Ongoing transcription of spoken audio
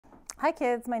Hi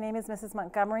kids, my name is Mrs.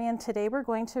 Montgomery and today we're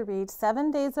going to read 7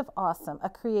 Days of Awesome, a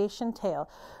creation tale,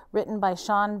 written by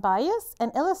Shaun Byous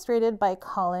and illustrated by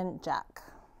Colin Jack.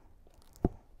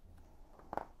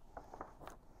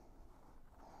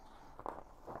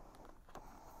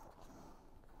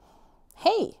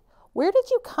 Hey, where did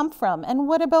you come from and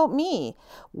what about me?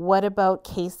 What about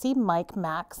Casey, Mike,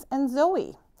 Max, and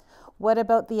Zoe? What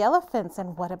about the elephants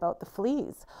and what about the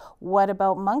fleas? What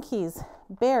about monkeys,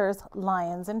 bears,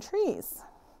 lions, and trees?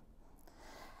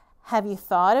 Have you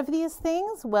thought of these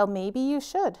things? Well, maybe you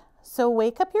should. So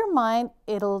wake up your mind,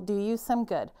 it'll do you some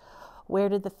good. Where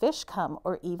did the fish come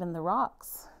or even the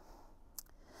rocks?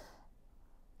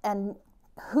 And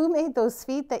who made those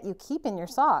feet that you keep in your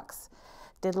socks?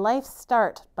 Did life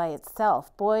start by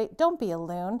itself? Boy, don't be a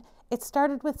loon. It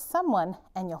started with someone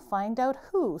and you'll find out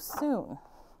who soon.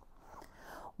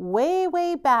 Way,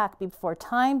 way back before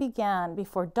time began,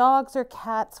 before dogs or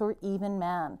cats or even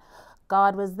man,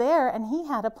 God was there and he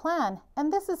had a plan,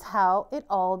 and this is how it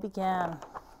all began.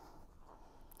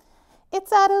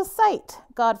 It's out of sight.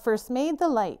 God first made the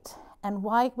light. And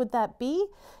why would that be?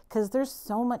 Because there's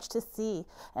so much to see,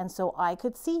 and so I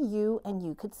could see you and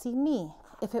you could see me.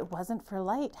 If it wasn't for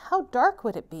light, how dark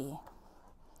would it be?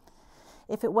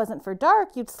 If it wasn't for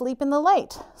dark, you'd sleep in the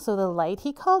light. So the light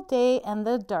he called day and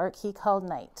the dark he called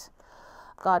night.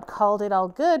 God called it all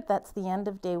good. That's the end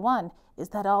of day one. Is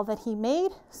that all that he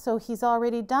made? So he's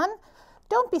already done?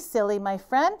 Don't be silly, my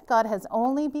friend. God has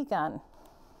only begun.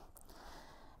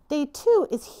 Day two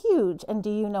is huge. And do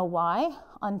you know why?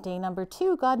 On day number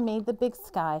 2, God made the big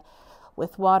sky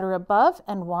with water above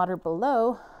and water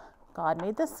below. God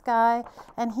made the sky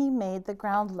and he made the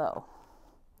ground low.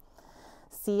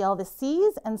 See all the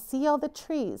seas and see all the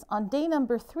trees. On day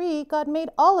number 3, God made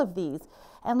all of these.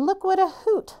 And look what a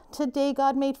hoot. Today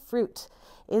God made fruit.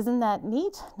 Isn't that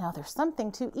neat? Now there's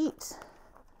something to eat.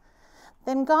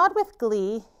 Then God with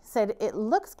glee said, it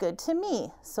looks good to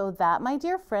me. So that, my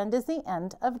dear friend, is the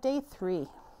end of day 3.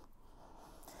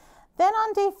 Then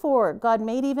on day 4, God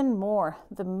made even more.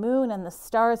 The moon and the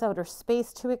stars, outer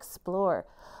space to explore.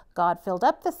 God filled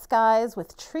up the skies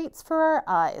with treats for our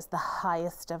eyes. The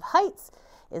highest of heights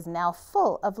is now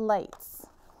full of lights.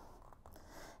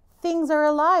 Things are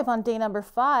alive on day number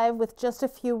 5. With just a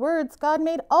few words, God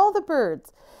made all the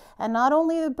birds. And not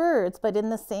only the birds, but in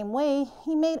the same way,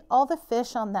 he made all the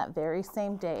fish on that very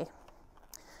same day.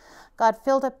 God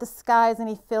filled up the skies and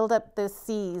he filled up the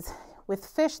seas with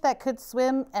fish that could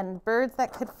swim and birds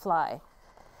that could fly.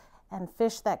 And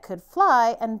fish that could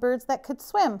fly and birds that could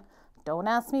swim. Don't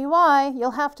ask me why,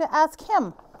 you'll have to ask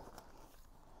him.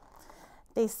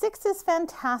 Day 6 is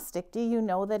fantastic. Do you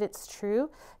know that it's true?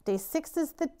 Day 6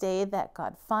 is the day that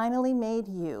God finally made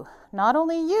you. Not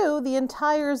only you, the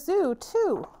entire zoo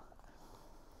too.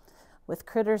 With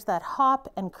critters that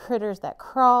hop and critters that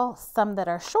crawl, some that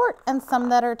are short and some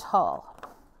that are tall.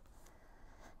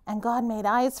 And God made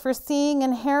eyes for seeing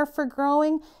and hair for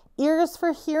growing, ears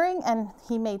for hearing, and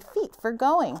he made feet for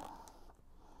going.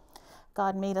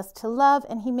 God made us to love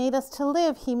and he made us to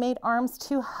live. He made arms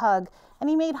to hug and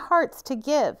he made hearts to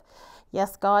give.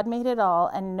 Yes, God made it all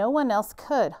and no one else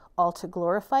could, all to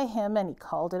glorify him, and he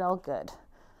called it all good.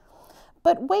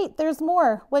 But wait, there's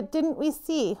more. What didn't we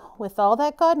see? With all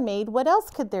that God made, what else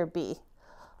could there be?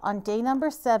 On day number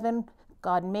 7,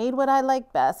 God made what I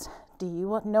like best. Do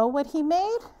you know what he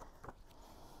made?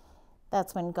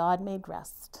 That's when God made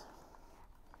rest.